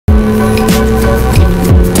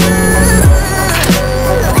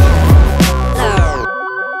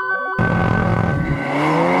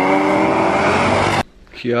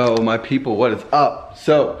Yo, my people, what is up?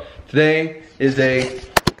 So, today is a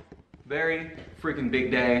very freaking big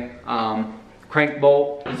day. Crank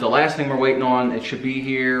bolt is the last thing we're waiting on. It should be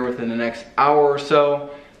here within the next hour or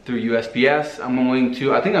so through USPS. I'm going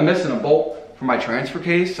to, I think I'm missing a bolt for my transfer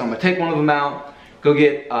case, so I'm gonna take one of them out, go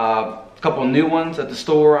get a couple of new ones at the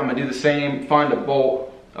store. I'm gonna do the same, find a bolt,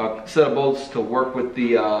 set of bolts to work with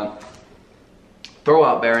the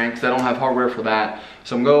throwout bearing, because I don't have hardware for that.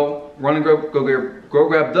 So I'm gonna go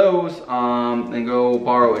grab those and go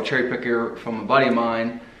borrow a cherry picker from a buddy of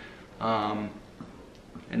mine. And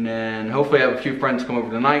then hopefully I have a few friends come over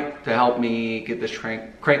tonight to help me get this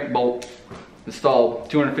crank bolt installed.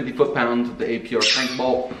 250 foot-pounds of the APR crank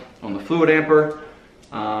bolt on the fluid amper.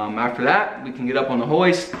 After that, we can get up on the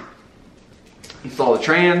hoist, install the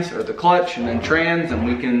trans or the clutch, and then trans, and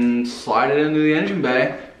we can slide it into the engine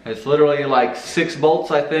bay. It's literally like 6 bolts,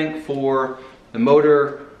 I think, for the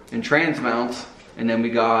motor and trans mounts, and then we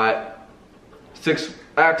got 6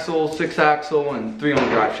 axle, and 3 on the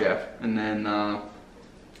drive shaft, and then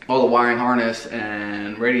all the wiring harness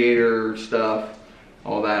and radiator stuff,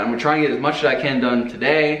 all that. I'm gonna try and get as much as I can done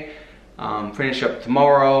today, finish up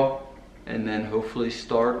tomorrow, and then hopefully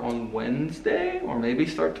start on Wednesday, or maybe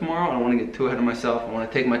start tomorrow. I don't want to get too ahead of myself. I want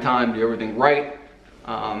to take my time, do everything right.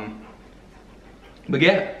 But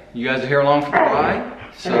yeah, you guys are here along for the ride,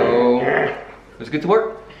 so let's get to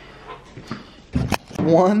work.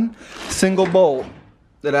 One single bolt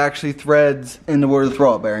that actually threads into where the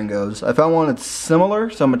throwout bearing goes. I found one that's similar,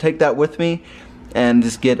 so I'm gonna take that with me and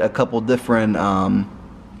just get a couple different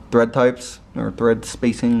thread types or thread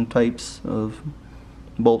spacing types of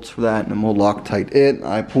bolts for that, and then we'll Loctite it.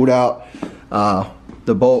 I pulled out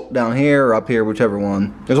the bolt down here or up here, whichever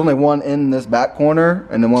one. There's only one in this back corner,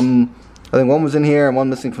 and then one, I think one was in here and one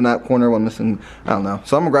missing from that corner, one missing, I don't know.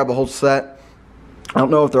 So I'm gonna grab the whole set. I don't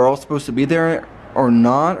know if they're all supposed to be there or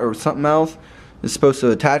not, or something else is supposed to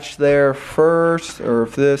attach there first, or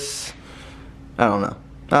if this, I don't know.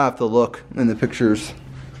 I have to look in the pictures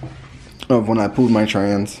of when I pulled my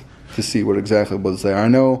trans to see what exactly was there. I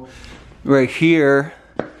know right here,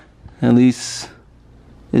 at least,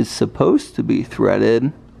 is supposed to be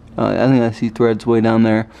threaded. I think I see threads way down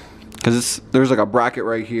there, because there's like a bracket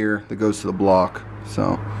right here that goes to the block.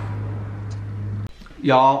 So,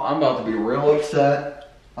 y'all, I'm about to be real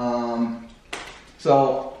upset.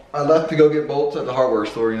 So I left to go get bolts at the hardware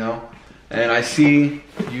store, you know, and I see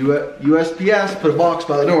USPS put a box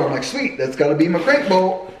by the door. I'm like, sweet, that's got to be my crank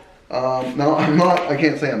bolt. Now I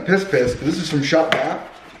can't say I'm pissed, because this is from Shop Back,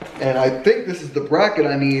 and I think this is the bracket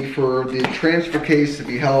I need for the transfer case to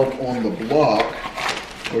be held on the block,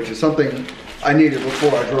 which is something I needed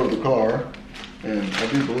before I drove the car, and I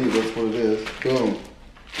do believe that's what it is. Boom.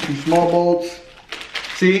 2 small bolts.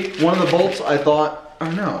 See, one of the bolts I thought,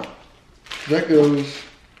 oh no, that goes,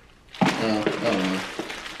 I don't know.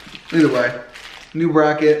 Either way, new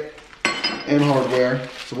bracket and hardware.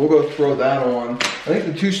 So we'll go throw that on. I think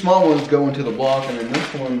the 2 small ones go into the block, and then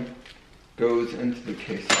this one goes into the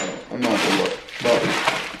case. I'm not gonna look, but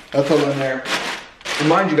that's all in there.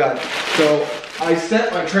 Remind you guys, so I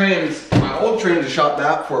sent my old trans to Shop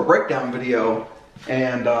That for a breakdown video,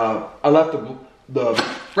 and I left the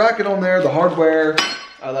bracket on there, the hardware.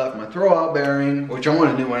 I left my throwout bearing, which I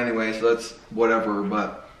want a new one anyway, so that's whatever.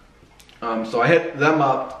 But so I hit them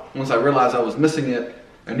up once I realized I was missing it,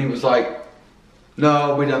 and he was like,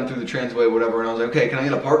 no, we done through the transway, whatever. And I was like, okay, can I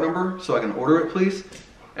get a part number so I can order it, please?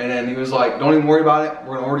 And then he was like, don't even worry about it,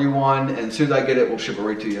 we're gonna order you one, and as soon as I get it, we'll ship it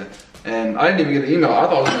right to you. And I didn't even get the email. I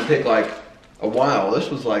thought it was gonna take like a while. This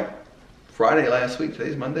was like Friday last week.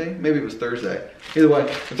 Today's Monday, maybe it was Thursday. Either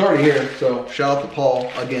way, it's already here, so shout out to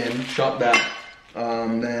Paul again, Shop That.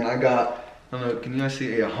 Then I got, I don't know, can you guys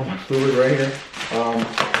see all my fluid right here?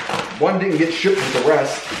 One didn't get shipped with the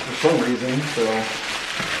rest for some reason, so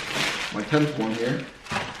my 10th one here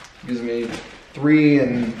gives me 3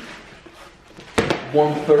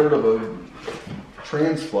 1/3 of a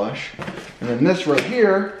trans flush. And then this right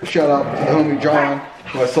here, shout out to the homie John,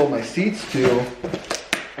 who I sold my seats to.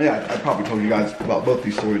 Yeah, I probably told you guys about both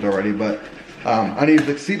these stories already, but I needed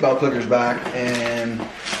the seatbelt clickers back, and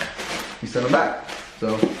he sent them back.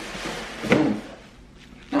 So, boom.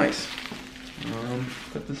 Nice.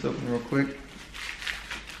 Cut this open real quick.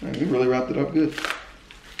 Man, we really wrapped it up good.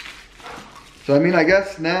 So, I mean, I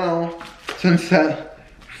guess now, since that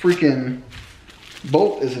freaking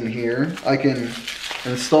bolt isn't here, I can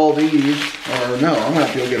install these, or no, I'm gonna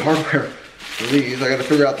have to go get hardware for these. I gotta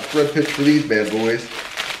figure out the thread pitch for these bad boys.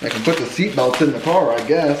 I can put the seat belts in the car, I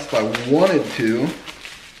guess, if I wanted to,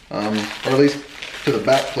 or at least to the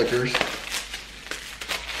back clickers.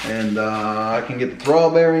 And I can get the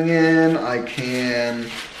throttle bearing in. That's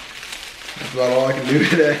about all I can do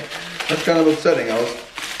today. That's kind of upsetting. I was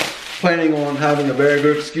planning on having a very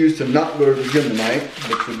good excuse to not go to the gym tonight,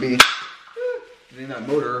 which would be getting that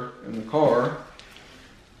motor in the car.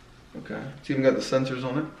 Okay, it's even got the sensors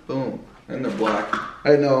on it. Boom, and they're black.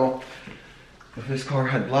 I didn't know if this car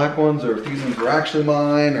had black ones or if these ones were actually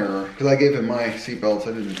mine, or because I gave him my seatbelts.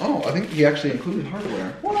 I didn't. Oh, I think he actually included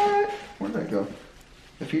hardware. What? Where'd that go?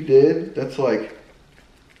 If he did, that's like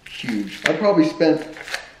huge. I probably spent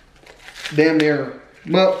damn near,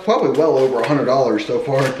 well, probably well over $100 so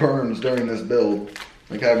far at Burns during this build.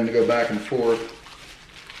 Like having to go back and forth.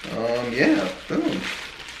 Yeah, boom.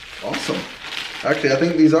 Awesome. Actually, I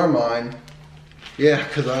think these are mine. Yeah,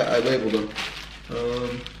 because I labeled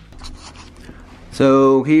them.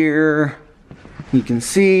 So here you can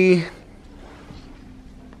see.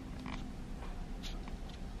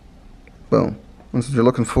 Boom. This is what you're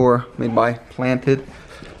looking for. Made by Planted.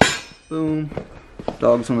 Boom.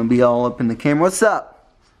 Dog's gonna be all up in the camera. What's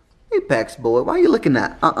up? Apex bullet. Why are you looking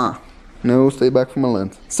at? No, stay back from my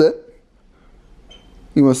lens. Sit.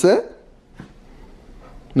 You wanna sit?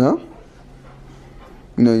 No?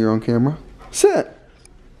 You know you're on camera. Sit.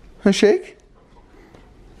 And shake.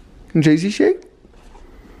 Can Jay-Z shake?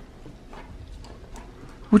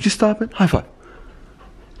 Would you stop it? High five.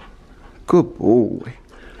 Good boy.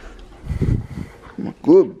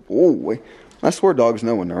 Good boy. I swear dogs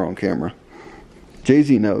know when they're on camera.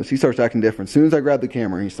 Jay-Z knows. He starts acting different. As soon as I grab the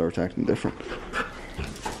camera, he starts acting different.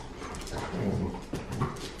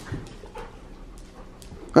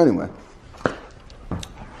 Anyway.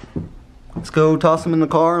 Let's go toss him in the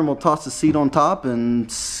car and we'll toss the seat on top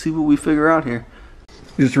and see what we figure out here.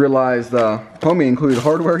 Just realized homie included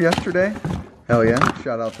hardware yesterday. Hell yeah,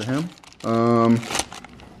 shout out to him.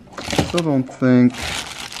 Still don't think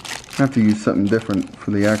I have to use something different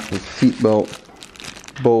for the actual seat belt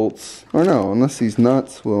bolts. Or no, unless these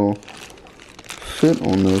nuts will fit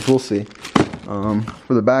on those. We'll see.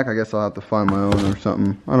 For the back, I guess I'll have to find my own or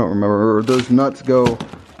something. I don't remember. Or those nuts go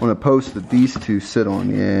on a post that these two sit on.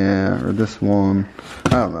 Yeah, or this one.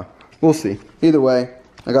 I don't know. We'll see. Either way,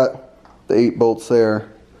 I got the 8 bolts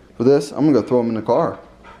there. For this, I'm gonna go throw them in the car.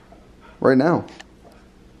 Right now.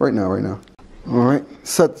 Right now. Alright,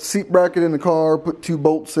 set the seat bracket in the car, put 2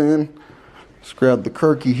 bolts in. Let's grab the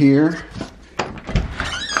Kirkey here.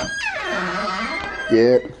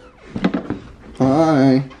 Get.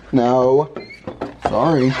 Hi. No.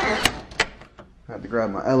 Sorry. I had to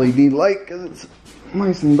grab my LED light because it's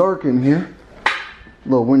nice and dark in here. A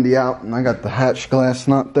little windy out, and I got the hatch glass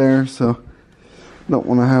not there, so don't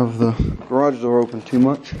want to have the garage door open too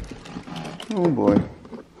much. Oh boy.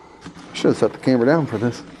 Should have set the camera down for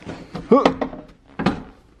this. Huh.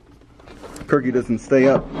 Kirkey doesn't stay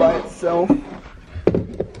up by itself.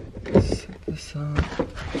 Set this up.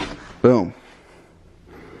 Boom.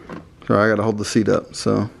 Sorry, I gotta hold the seat up,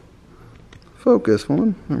 so focus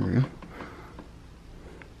one. There we go.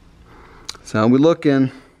 That's how we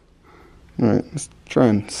looking. Alright, let's try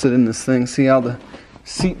and sit in this thing, see how the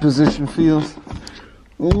seat position feels.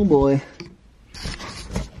 Oh boy.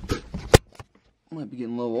 Might be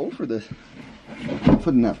getting a little old for this.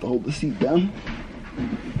 Wouldn't have to hold the seat down.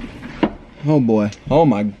 Oh boy. Oh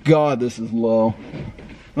my god, this is low.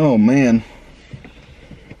 Oh man.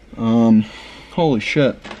 Holy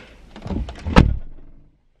shit.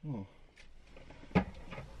 Oh. I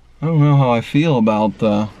don't know how I feel about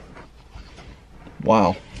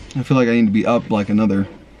wow. I feel like I need to be up like another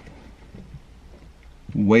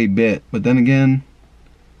way bit, but then again,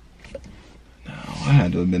 no, I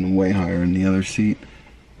had to have been way higher in the other seat.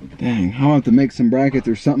 Dang, I'll have to make some brackets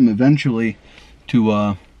or something eventually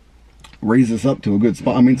to raise this up to a good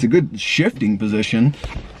spot. I mean, it's a good shifting position.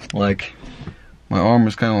 Like, my arm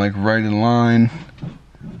is kind of like right in line.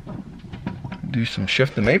 Do some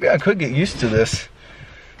shifting. Maybe I could get used to this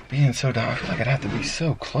being so down. I feel like I'd have to be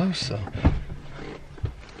so close though.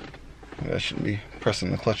 Maybe I shouldn't be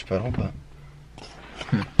pressing the clutch pedal, but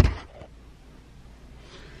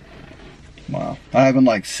wow. I haven't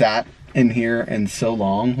like sat in here in so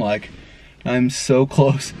long. Like, I'm so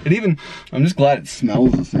close. I'm just glad it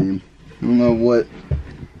smells the same. I don't know what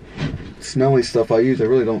smelly stuff I use. I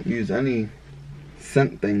really don't use any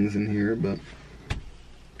scent things in here, but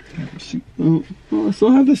oh, I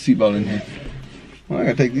still have this seatbelt in here. Well, I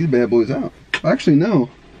gotta take these bad boys out. Actually, no.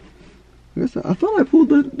 I thought I pulled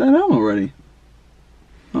that out already.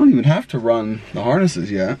 I don't even have to run the harnesses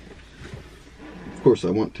yet. Of course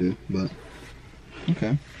I want to, but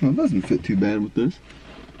okay. Well, it doesn't fit too bad with this.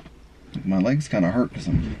 My legs kind of hurt because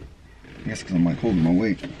I'm like holding my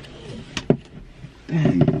weight.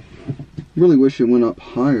 Dang. really wish it went up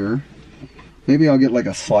higher. Maybe I'll get like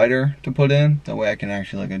a slider to put in. That way I can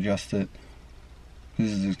actually like adjust it.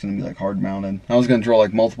 This is just gonna be like hard mounted. I was gonna draw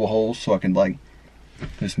like multiple holes so I could like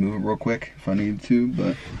just move it real quick if I needed to,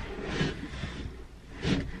 but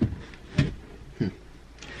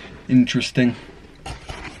interesting.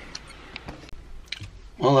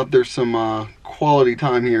 Well, if there's some quality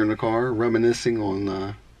time here in the car, reminiscing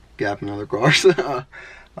on Gap and other cars.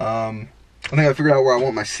 I think I figured out where I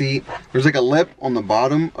want my seat. There's like a lip on the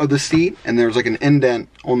bottom of the seat, and there's like an indent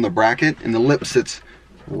on the bracket, and the lip sits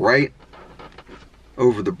right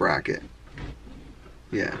over the bracket.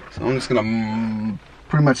 Yeah, so I'm just gonna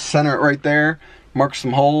pretty much center it right there, mark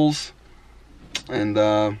some holes, and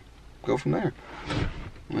go from there.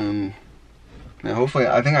 Yeah, hopefully,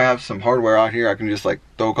 I think I have some hardware out here. I can just like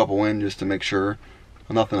throw a couple in just to make sure.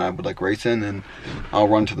 Nothing I would like race in, and I'll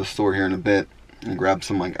run to the store here in a bit and grab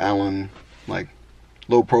some like Allen, like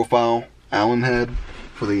low profile Allen head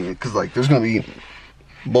for the, because like there's gonna be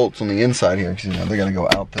bolts on the inside here, because you know they're gonna go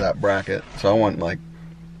out to that bracket. So I want like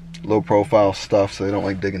low profile stuff so they don't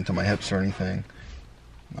like dig into my hips or anything.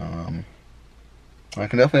 I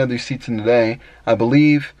can definitely have these seats in today, I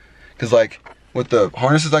believe, because like with the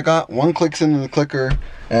harnesses I got, one clicks into the clicker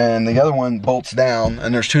and the other one bolts down,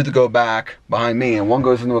 and there's two that go back behind me, and one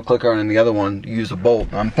goes into a clicker and then the other one you use a bolt.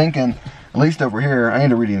 And I'm thinking, at least over here, I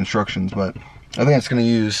need to read the instructions, but I think it's going to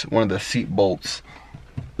use one of the seat bolts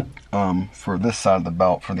for this side of the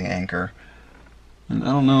belt for the anchor. And I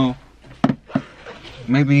don't know,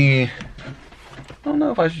 maybe, I don't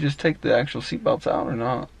know if I should just take the actual seat belts out or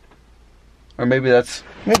not. Or maybe that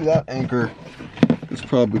anchor is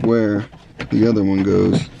probably where the other one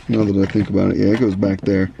goes. Now that I think about it, yeah, it goes back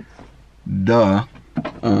there. Duh.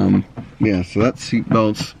 Yeah, so that seat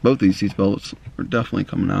belts, both these seat belts are definitely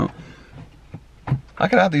coming out. I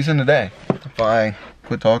could have these in today if I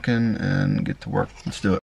quit talking and get to work. Let's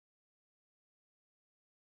do it.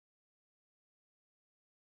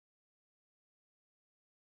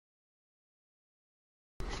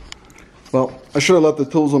 Well, I should have left the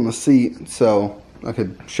tools on the seat so I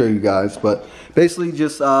could show you guys, but basically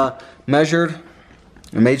just measured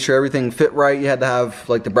and made sure everything fit right. You had to have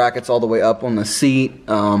like the brackets all the way up on the seat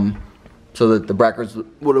so that the brackets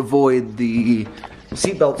would avoid the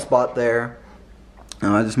seatbelt spot there.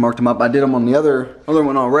 I just marked them up. I did them on the other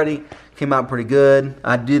one already. Came out pretty good.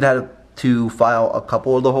 I did have to file a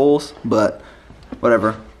couple of the holes, but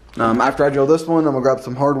whatever. After I drill this one, I'm gonna grab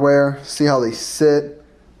some hardware, see how they sit.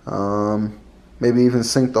 Maybe even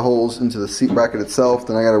sink the holes into the seat bracket itself.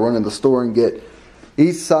 Then I gotta run to the store and get,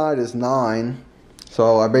 each side is 9.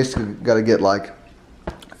 So I basically gotta get like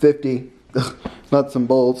 50 nuts and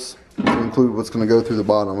bolts to include what's gonna go through the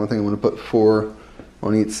bottom. I think I'm gonna put 4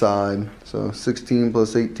 on each side. So 16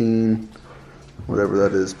 plus 18, whatever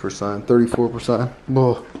that is per side, 34%.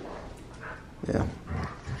 Whoa. Yeah.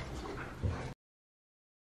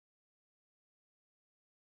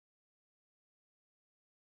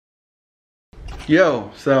 Yo,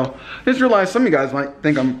 so I just realized some of you guys might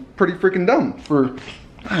think I'm pretty freaking dumb for,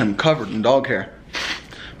 I am covered in dog hair,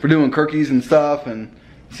 for doing Kirkeys and stuff and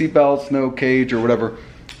seatbelts, no cage or whatever.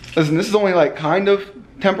 Listen, this is only like kind of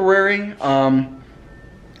temporary.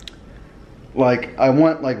 Like I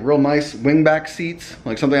want like real nice wingback seats,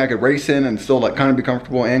 like something I could race in and still like kind of be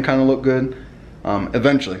comfortable and kind of look good.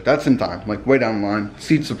 Eventually, that's in time, like way down the line.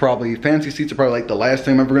 Seats are probably, fancy seats are probably like the last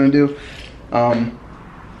thing I'm ever gonna do.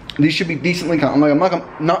 These should be decently comfortable. Like,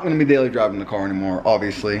 I'm not going to be daily driving the car anymore,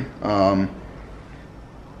 obviously. I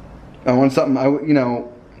want something,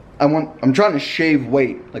 I'm trying to shave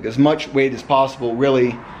weight, like as much weight as possible,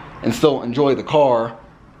 really, and still enjoy the car.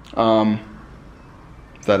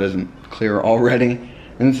 If that isn't clear already.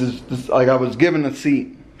 And this is like, I was given a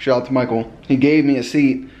seat. Shout out to Michael. He gave me a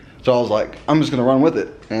seat, so I was like, I'm just going to run with it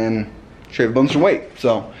and shave a bunch of weight.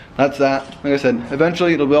 So that's that. Like I said,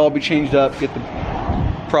 eventually it'll all be changed up, get the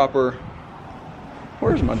proper,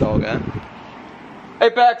 where's my dog at?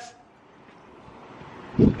 Apex!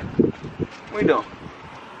 What are you doing?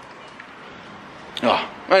 Oh,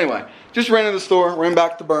 anyway, just ran to the store, ran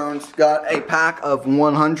back to Burns, got a pack of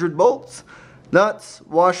 100 bolts, nuts,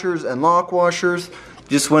 washers, and lock washers.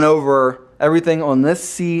 Just went over everything on this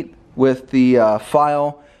seat with the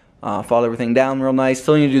file, filed everything down real nice.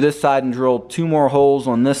 Still need to do this side and drill 2 more holes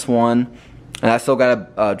on this one, and I still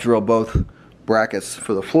gotta drill both brackets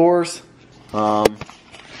for the floors.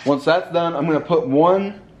 Once that's done, I'm gonna put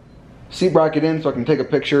one seat bracket in so I can take a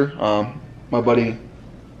picture. My buddy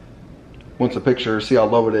wants a picture, see how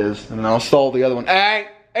low it is, and then I'll install the other one. Hey,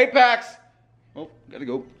 Apex! Oh, gotta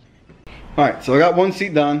go. Alright, so I got one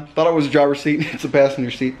seat done. Thought it was a driver's seat. It's a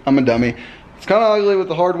passenger seat. I'm a dummy. It's kind of ugly with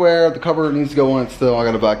the hardware. The cover needs to go on it still. I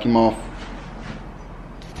got to vacuum off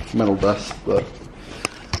metal dust, but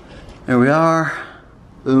there we are.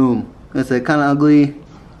 Boom. It's kind of ugly.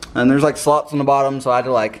 And there's like slots on the bottom, so I had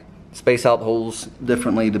to like space out the holes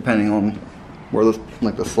differently depending on where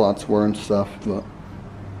the slots were and stuff. But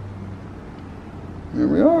here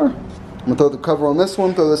we are. I'm gonna throw the cover on this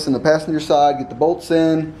one, throw this in the passenger side, get the bolts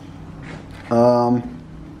in.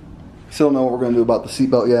 Still don't know what we're gonna do about the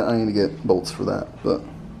seatbelt yet. I need to get bolts for that, but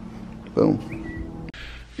boom.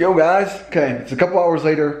 Yo guys, okay, it's a couple hours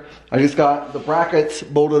later. I just got the brackets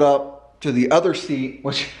bolted up to the other seat,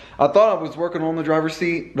 which I thought I was working on the driver's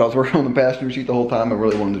seat, but I was working on the passenger seat the whole time. I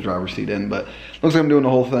really wanted the driver's seat in, but looks like I'm doing the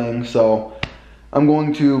whole thing. So I'm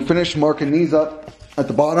going to finish marking these up at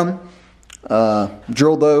the bottom.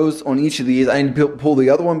 Drill those on each of these. I need to pull the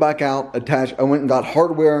other one back out, attach. I went and got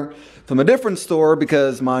hardware from a different store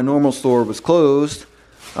because my normal store was closed.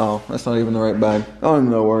 Oh, that's not even the right bag. I don't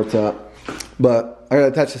even know where it's at. But I gotta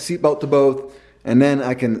attach the seatbelt to both, and then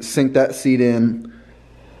I can sink that seat in.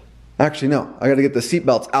 Actually, no, I gotta get the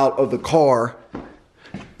seatbelts out of the car,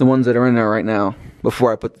 the ones that are in there right now,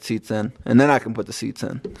 before I put the seats in, and then I can put the seats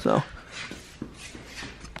in. So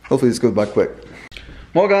hopefully this goes by quick.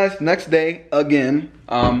 Well guys, next day again.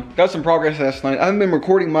 Got some progress last night. I haven't been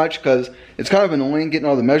recording much because it's kind of annoying getting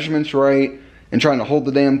all the measurements right and trying to hold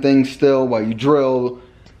the damn thing still while you drill.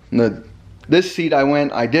 This seat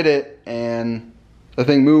I did it, and the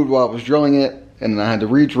thing moved while I was drilling it, and then I had to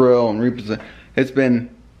re-drill and reposition. It's been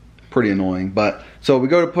pretty annoying. But so we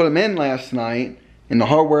go to put them in last night, and the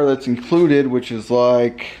hardware that's included, which is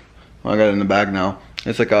like, well, I got it in the bag now.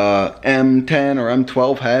 It's like a M10 or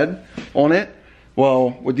M12 head on it.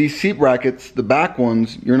 Well, with these seat brackets, the back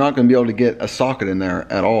ones, you're not going to be able to get a socket in there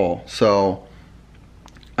at all. So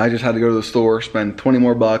I just had to go to the store, spend 20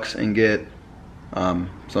 more bucks, and get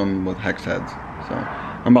some with hex heads. So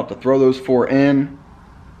I'm about to throw those 4 in,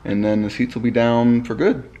 and then the seats will be down for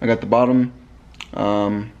good. I got the bottom.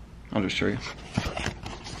 I'll just show you.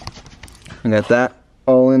 I got that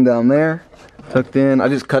all in down there, tucked in. I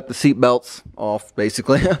just cut the seat belts off,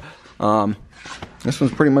 basically. This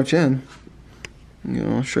one's pretty much in. You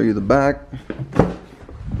know, I'll show you the back.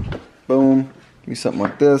 Boom. Be something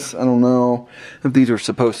like this. I don't know if these are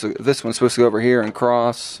supposed to, if this one's supposed to go over here and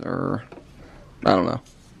cross, or I don't know.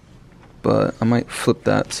 But I might flip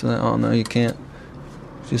that so that, oh no, you can't.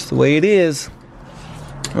 It's just the way it is.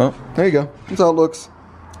 Well, there you go. That's how it looks.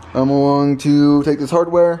 I'm going to take this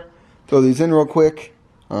hardware, throw these in real quick,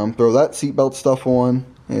 throw that seatbelt stuff on,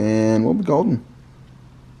 and we'll be golden.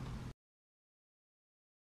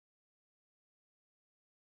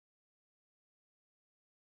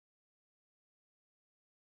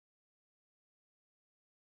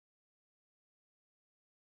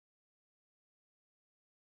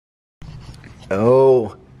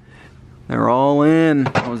 Oh, they're all in.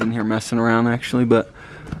 I was in here messing around actually, but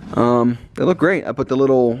they look great. I put the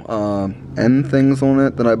little end things on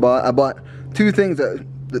it that I bought. I bought 2 things that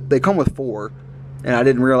they come with 4, and I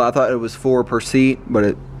didn't realize. I thought it was 4 per seat,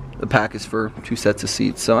 but the pack is for 2 sets of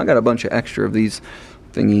seats. So I got a bunch of extra of these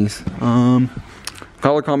thingies.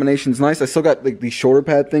 Color combination's nice. I still got like these shoulder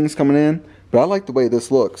pad things coming in, but I like the way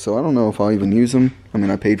this looks. So I don't know if I'll even use them. I mean,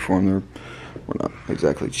 I paid for them. They're not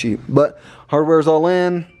exactly cheap, but hardware's all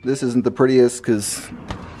in. This isn't the prettiest because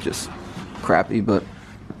just crappy, but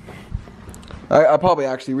I'll probably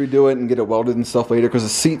actually redo it and get it welded and stuff later because the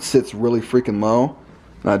seat sits really freaking low,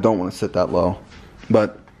 and I don't want to sit that low.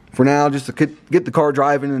 But for now, just to get the car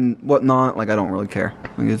driving and whatnot, like I don't really care.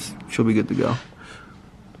 I guess she'll be good to go.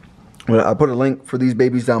 Well, I put a link for these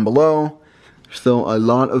babies down below. Still a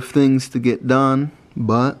lot of things to get done,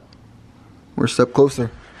 but we're a step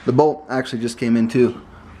closer. The bolt actually just came in too,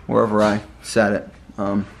 wherever I sat it.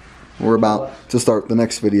 We're about to start the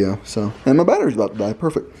next video, so, and my battery's about to die.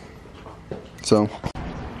 Perfect. So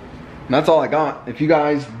that's all I got. If you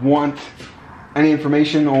guys want any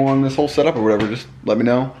information on this whole setup or whatever, just let me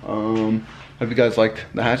know. Hope you guys liked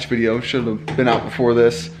the hatch video. Should have been out before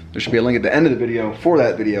this. There should be a link at the end of the video for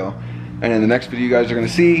that video. And then the next video you guys are going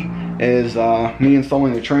to see is me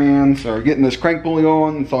installing the trans, or getting this crank pulley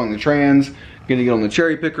on, installing the trans, gonna get on the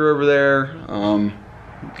cherry picker over there,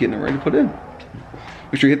 getting it ready to put in.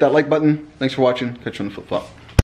 Make sure you hit that like button. Thanks for watching. Catch you on the flip flop.